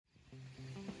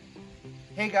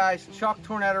Hey guys, Chuck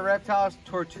Tornado Reptiles,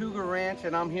 Tortuga Ranch,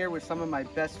 and I'm here with some of my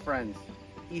best friends,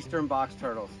 Eastern Box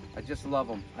Turtles. I just love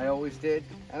them. I always did,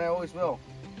 and I always will.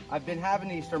 I've been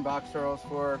having Eastern Box Turtles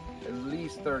for at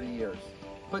least 30 years.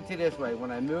 Put it this way,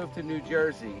 when I moved to New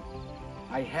Jersey,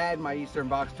 I had my Eastern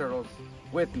Box Turtles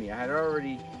with me. I had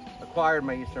already acquired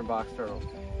my Eastern Box Turtles,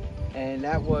 and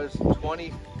that was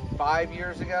 25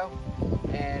 years ago.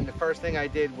 And the first thing I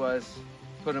did was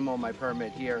put them on my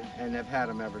permit here, and I've had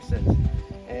them ever since.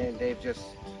 And they've just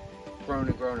grown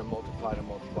and grown and multiplied and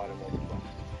multiplied and multiplied.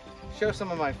 Show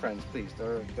some of my friends, please.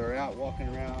 They're out walking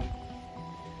around.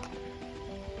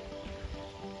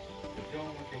 They're doing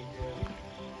what they do.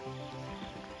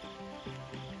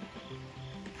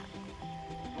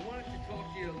 I wanted to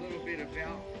talk to you a little bit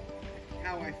about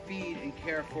how I feed and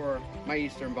care for my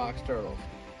Eastern Box Turtles.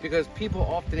 Because people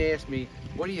often ask me,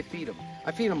 what do you feed them?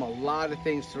 I feed them a lot of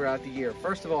things throughout the year.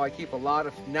 First of all, I keep a lot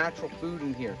of natural food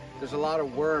in here. There's a lot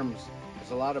of worms,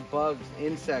 there's a lot of bugs,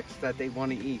 insects that they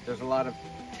want to eat. There's a lot of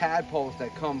tadpoles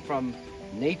that come from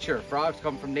nature. Frogs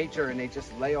come from nature and they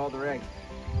just lay all their eggs.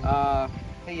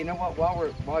 Hey, you know what?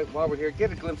 While we're here,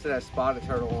 get a glimpse of that spotted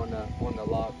turtle on the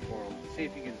log for them. See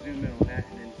if you can zoom in on that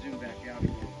and then zoom back out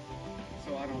again,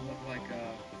 so I don't look like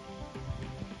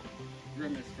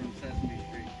Grimace from Sesame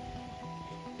Street.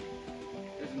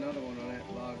 There's another one on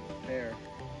that log there.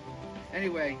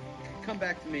 Anyway, come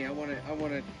back to me. I'm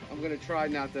gonna try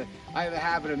not to. I have a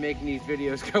habit of making these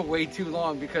videos go way too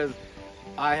long because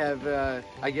I have,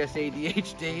 I guess,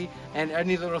 ADHD, and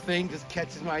any little thing just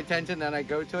catches my attention and I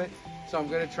go to it. So I'm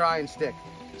gonna try and stick.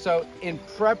 So in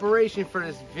preparation for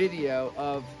this video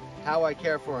of how I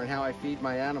care for and how I feed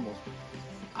my animals,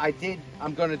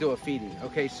 I'm gonna do a feeding,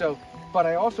 okay? So, but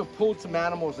I also pulled some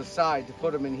animals aside to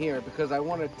put them in here because I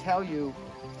want to tell you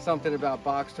something about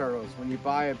box turtles. When you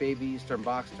buy a baby Eastern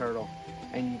Box Turtle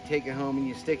and you take it home and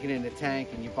you stick it in the tank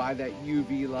and you buy that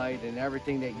UV light and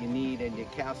everything that you need and your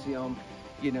calcium,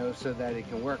 you know, so that it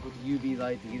can work with UV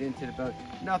light to get into the bone,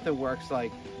 nothing works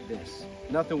like this.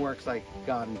 Nothing works like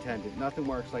God intended. Nothing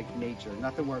works like nature.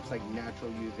 Nothing works like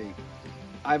natural UV.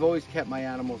 I've always kept my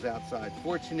animals outside.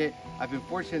 I've been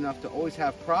fortunate enough to always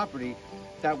have property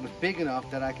that was big enough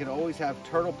that I could always have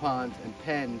turtle ponds and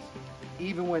pens.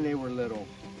 Even when they were little,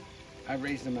 I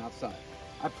raised them outside.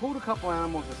 I pulled a couple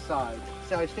animals aside.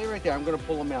 So stay right there, I'm gonna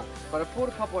pull them out. But I pulled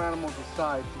a couple animals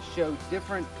aside to show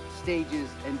different stages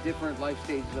and different life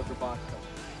stages of the box turtle.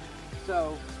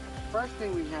 So, first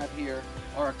thing we have here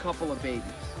are a couple of babies.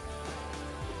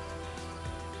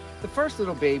 The first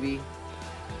little baby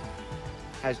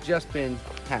has just been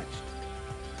hatched.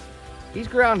 He's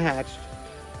ground hatched,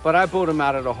 but I pulled him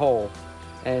out of the hole,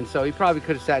 and so he probably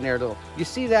could have sat in there a little. You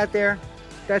see that there?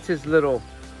 That's his little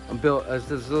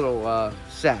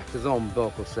sac, his own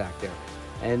umbilical sac there.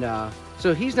 And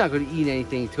so he's not going to eat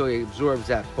anything until he absorbs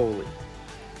that fully.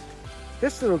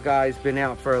 This little guy's been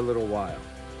out for a little while,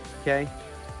 okay?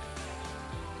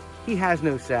 He has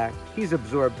no sac. He's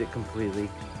absorbed it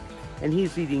completely, and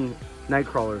he's eating night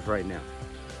crawlers right now.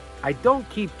 I don't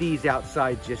keep these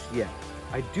outside just yet.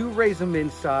 I do raise them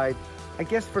inside, I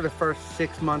guess for the first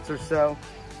 6 months or so.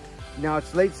 Now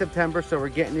it's late September, so we're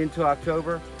getting into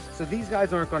October. So these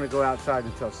guys aren't going to go outside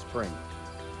until spring.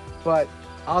 But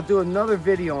I'll do another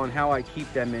video on how I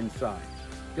keep them inside.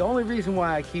 The only reason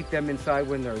why I keep them inside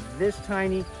when they're this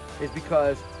tiny is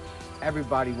because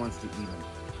everybody wants to eat them.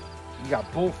 You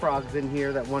got bullfrogs in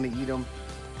here that want to eat them,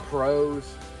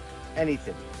 crows,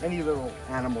 anything. Any little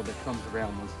animal that comes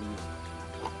around wants to eat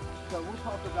them. So we'll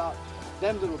talk about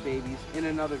them little babies in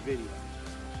another video.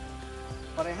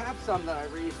 But I have some that I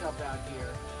raised up out here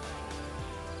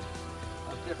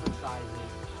of different sizes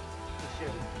to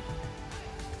show you.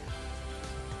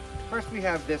 First we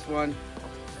have this one.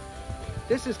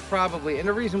 This is probably, and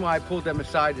the reason why I pulled them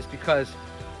aside is because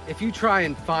if you try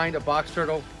and find a box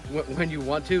turtle when you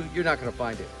want to, you're not going to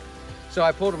find it. So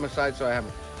I pulled them aside so I have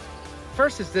them.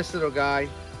 First is this little guy.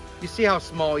 You see how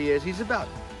small he is. He's about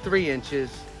 3 inches.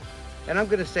 And I'm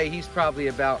going to say he's probably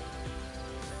about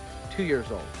 2 years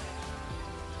old.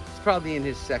 He's probably in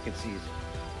his 2nd season.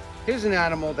 Here's an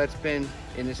animal that's been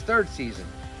in his 3rd season.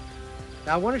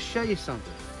 Now I want to show you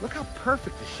something. Look how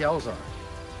perfect the shells are.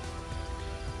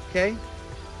 Okay?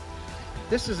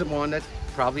 This is the one that's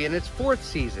probably in its 4th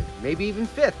season, maybe even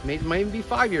 5th, maybe might even be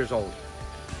 5 years old.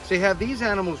 So you have these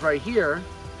animals right here,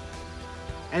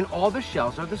 and all the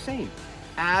shells are the same.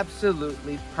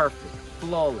 Absolutely perfect,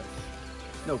 flawless.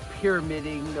 No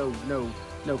pyramiding, no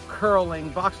curling.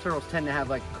 Box turtles tend to have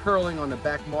like curling on the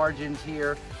back margins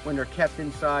here when they're kept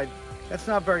inside. That's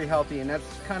not very healthy, and that's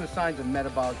kind of signs of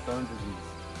metabolic bone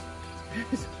disease.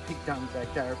 There's a big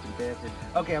Diamondback terrapin bastard.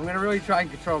 Okay, I'm gonna really try and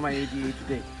control my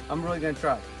ADHD. I'm really gonna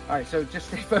try. All right, so just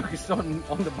stay focused on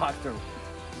the box turtles.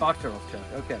 Box turtles, Chuck.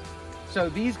 Okay. So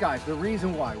these guys, the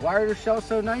reason why are their shells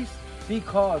so nice?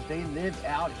 Because they live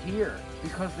out here.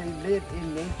 Because they live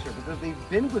in nature. Because they've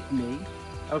been with me.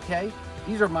 Okay.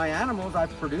 These are my animals.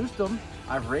 I've produced them.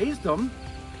 I've raised them,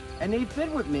 and they've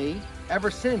been with me ever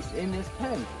since in this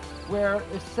pen, where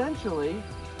essentially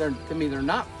they're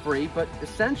not free, but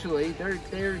essentially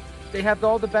they have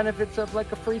all the benefits of like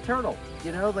a free turtle,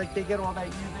 you know, like they get all that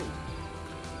UV.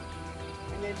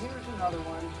 And then here's another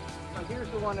one. So here's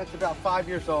the one that's about 5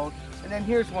 years old, and then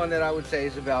here's one that I would say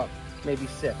is about maybe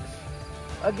 6.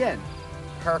 Again,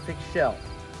 perfect shell.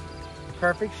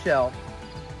 Perfect shell.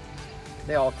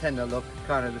 They all tend to look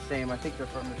kind of the same. I think they're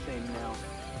from the same male.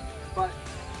 But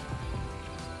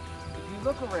if you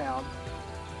look around,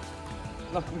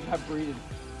 look, we got breeding.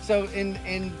 So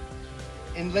in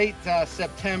late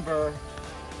September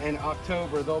and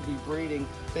October, they'll be breeding.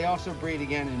 They also breed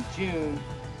again in June.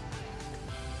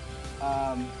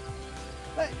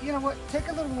 But you know what? Take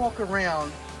a little walk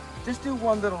around. Just do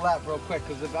one little lap real quick,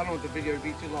 because I don't want the video to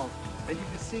be too long. And you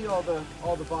can see all the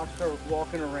box turtles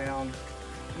walking around.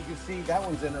 You can see that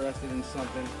one's interested in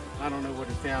something. I don't know what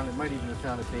it found. It might even have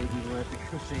found a baby. We'll have to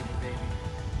go save the baby.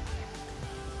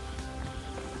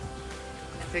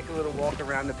 Take a little walk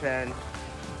around the pen.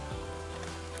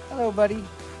 Hello, buddy.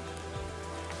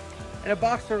 And the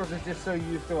box turtles are just so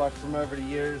used to us from over the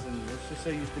years, and it's just so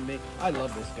used to me. I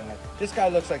love this guy. This guy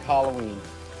looks like Halloween.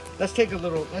 Let's take a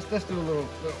little, let's do a little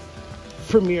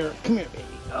premiere. Come here, baby.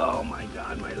 Oh my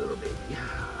God, my little baby.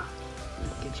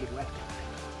 Get you wet.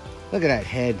 Look at that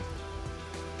head.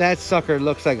 That sucker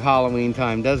looks like Halloween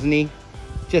time, doesn't he?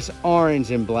 Just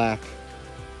orange and black.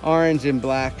 Orange and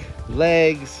black.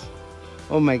 Legs.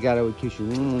 Oh my God, I would kiss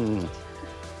you.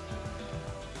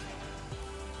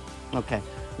 Okay,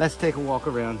 let's take a walk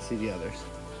around and see the others.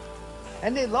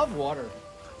 And they love water.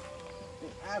 They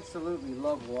absolutely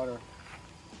love water.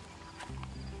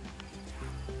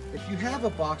 If you have a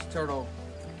box turtle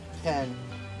pen,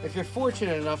 if you're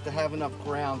fortunate enough to have enough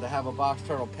ground to have a box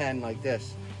turtle pen like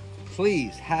this,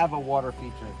 please have a water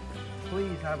feature.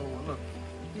 Please have a look.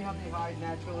 See how they hide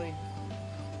naturally?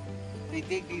 They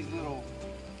dig these little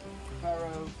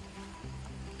burrows.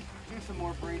 Here's some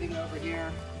more breeding over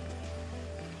here.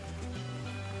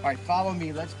 All right, follow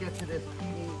me. Let's get to this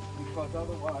feeding, because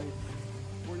otherwise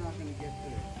we're not going to get to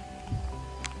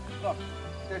it. Look,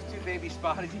 there's 2 baby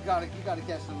spotted. You gotta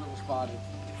catch the little spotted.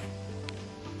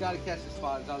 You gotta catch the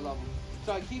spotteds. I love them.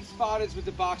 So I keep spotteds with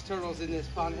the box turtles in this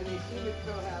pond, and they seem to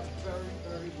cohabit very,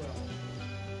 very well.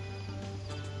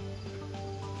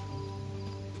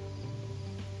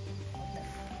 Okay.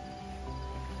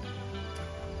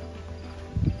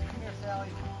 Come here, Sally.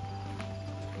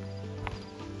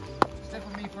 Stick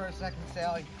with me for a second,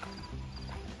 Sally.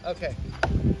 Okay.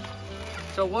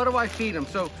 So what do I feed them?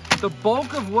 So the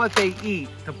bulk of what they eat,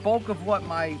 the bulk of what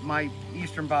my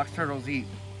eastern box turtles eat,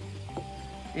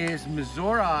 is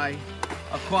Missouri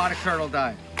aquatic turtle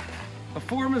diet.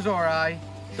 Before Missouri,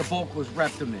 the bulk was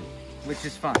Reptimin, which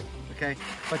is fine, okay?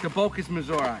 But the bulk is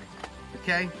Missouri,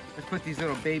 okay? Let's put these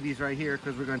little babies right here,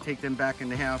 because we're gonna take them back in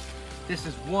the house. This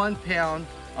is 1 pound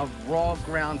of raw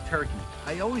ground turkey.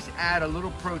 I always add a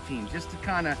little protein just to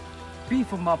kind of beef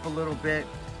them up a little bit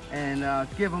and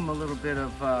give them a little bit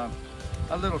of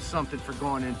a little something for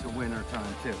going into winter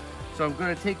time too. So I'm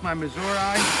gonna take my Missouri,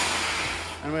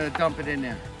 I'm gonna dump it in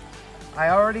there. I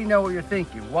already know what you're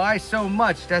thinking. Why so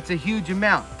much? That's a huge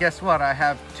amount. Guess what? I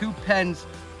have 2 pens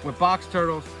with box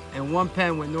turtles and 1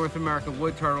 pen with North American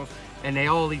wood turtles, and they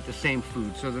all eat the same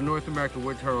food. So the North American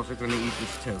wood turtles are gonna eat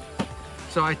this too.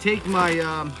 So I take my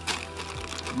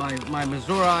my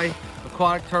Missouri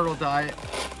aquatic turtle diet,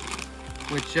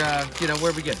 which you know,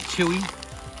 where we get it? Chewy,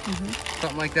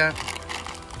 something like that.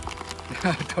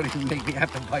 Don't even make me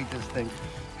have to bite this thing.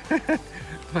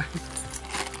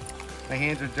 My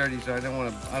hands are dirty, so I don't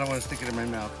want to stick it in my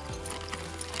mouth.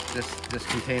 This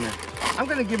container. I'm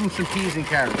gonna give them some peas and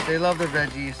carrots. They love their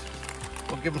veggies.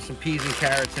 We'll give them some peas and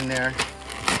carrots in there.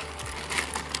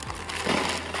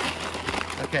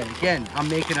 Okay, again, I'm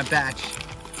making a batch.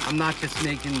 I'm not just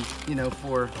making, you know,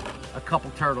 for a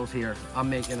couple turtles here. I'm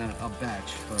making a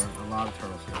batch for a lot of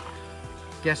turtles here.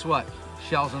 Guess what?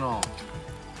 Shells and all.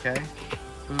 Okay?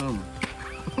 Boom.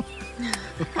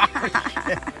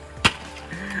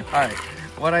 All right,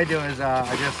 what I do is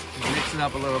I just mix it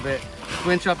up a little bit,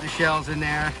 squinch up the shells in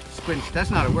there. Squinch, that's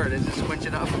not a word, is it? Squinch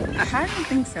it up? I don't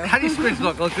think so. How do you squinch?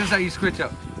 Look, this is how you squinch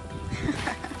up.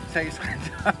 That's how you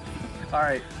squinch up. All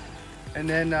right, and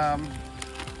then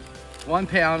 1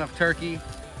 pound of turkey.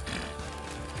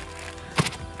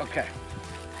 Okay.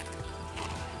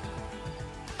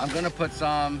 I'm gonna put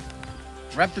some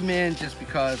Reptimin just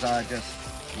because I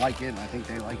just like it and I think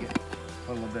they like it.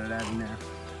 Put a little bit of that in there.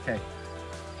 Okay.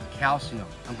 Calcium.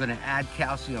 I'm gonna add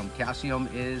calcium. Calcium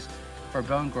is for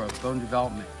bone growth, bone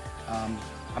development.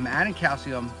 I'm adding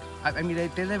calcium. I mean,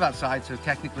 they live outside, so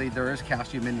technically there is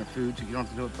calcium in their food, so you don't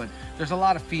have to do it, but there's a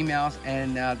lot of females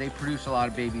and they produce a lot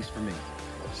of babies for me.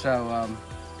 So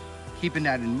keeping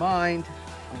that in mind,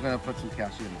 I'm gonna put some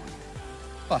calcium on.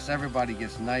 Plus everybody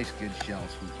gets nice, good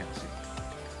shells from calcium.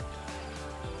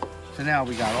 So now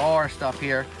we got all our stuff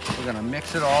here. We're gonna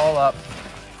mix it all up.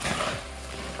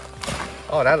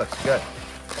 Oh, that looks good.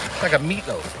 It's like a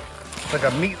meatloaf. It's like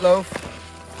a meatloaf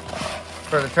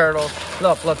for the turtles.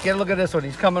 Look, get a look at this one.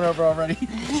 He's coming over already.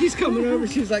 She's coming over.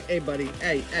 She's like, hey, buddy.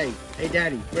 Hey,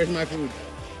 daddy, where's my food?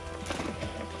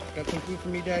 Got some food for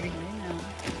me, daddy? I know.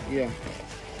 Yeah.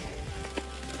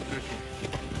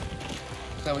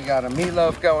 So we got a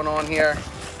meatloaf going on here.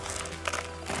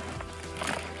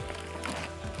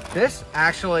 This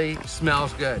actually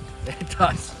smells good. It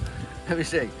does. Let me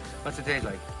see. What's it taste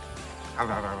like? I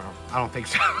don't think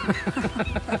so.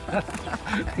 I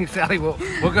think Sally, we'll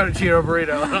go to Chiro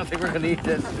Burrito. I don't think we're gonna eat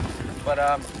this. But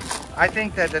I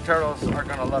think that the turtles are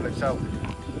gonna love it. So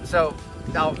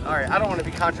now, all right, I don't want to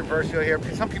be controversial here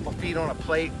because some people feed on a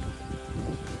plate.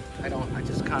 I don't. I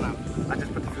just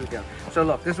put the food down. So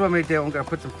look, this is what I'm gonna do. I'm gonna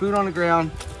put some food on the ground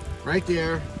right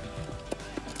there.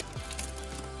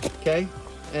 Okay,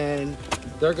 and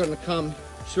they're gonna come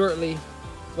shortly.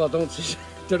 Well, they're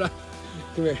not.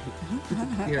 Come here.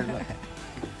 Here, look.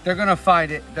 They're gonna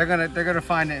find it. They're gonna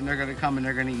find it, and they're gonna come and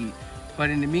they're gonna eat. But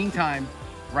in the meantime,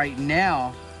 right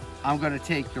now, I'm gonna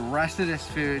take the rest of this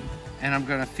food and I'm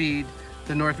gonna feed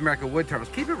the North American wood turtles.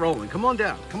 Keep it rolling. Come on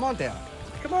down. Come on down.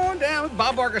 Come on down.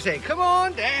 Bob Barker say, "Come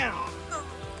on down."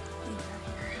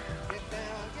 Get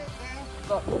down. Get down.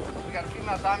 Look, we got a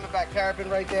female diamondback terrapin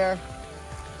right there.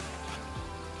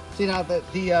 See now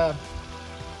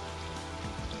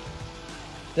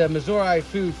the Missouri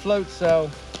food floats, so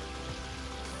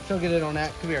she'll get in on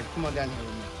that. Come here, come on down here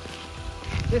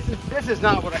with me. This is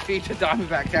not what I feed to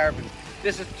diamondback terrapin.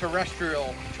 This is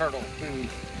terrestrial turtle food,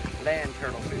 land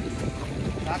turtle food.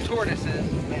 Not tortoises,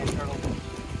 land turtle.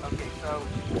 Okay, so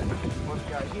what we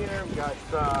got here? We got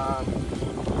some.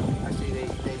 I see they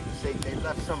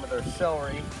left some of their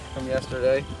celery from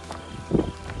yesterday,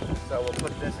 so we'll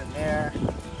put this in there.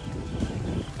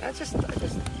 I just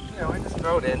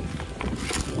throw it in.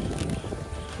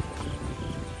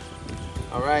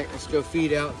 All right, let's go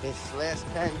feed out this last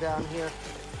pen down here.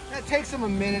 It takes them a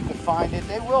minute to find it.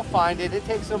 They will find it. It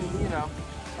takes them, a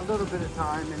little bit of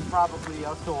time, and probably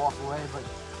I'll still walk away, but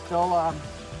they'll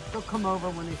come over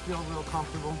when they feel real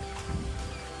comfortable,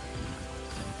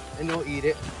 and they'll eat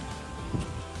it.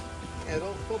 Yeah,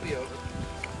 they'll be over.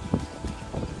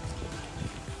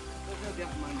 There's no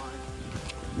doubt in my mind.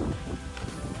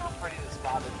 How pretty this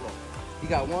spot is. Look, you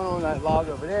got one on that log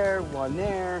over there, one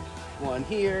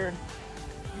here.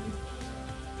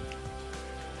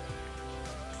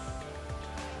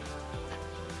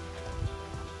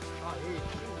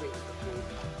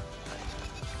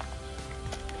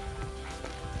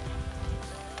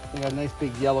 We got a nice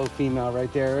big yellow female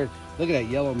right there. Look at that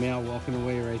yellow male walking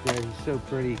away right there. He's so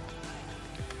pretty.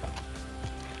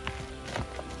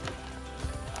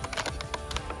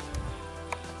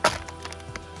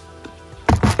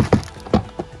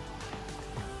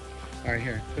 All right,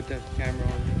 here, put the camera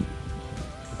on.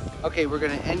 Okay, we're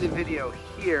gonna end the video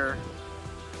here.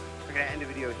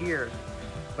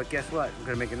 But guess what? I'm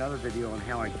gonna make another video on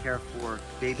how I care for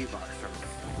baby box turtles.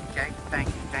 Okay, thank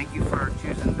you. Thank you for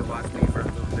choosing to watch me for a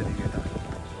little bit of your time.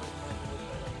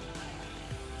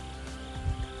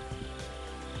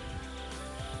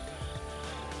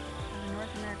 The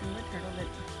North American wood turtle that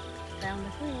found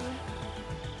the food.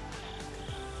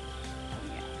 Oh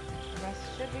yeah, the rest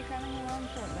should be coming along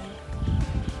shortly.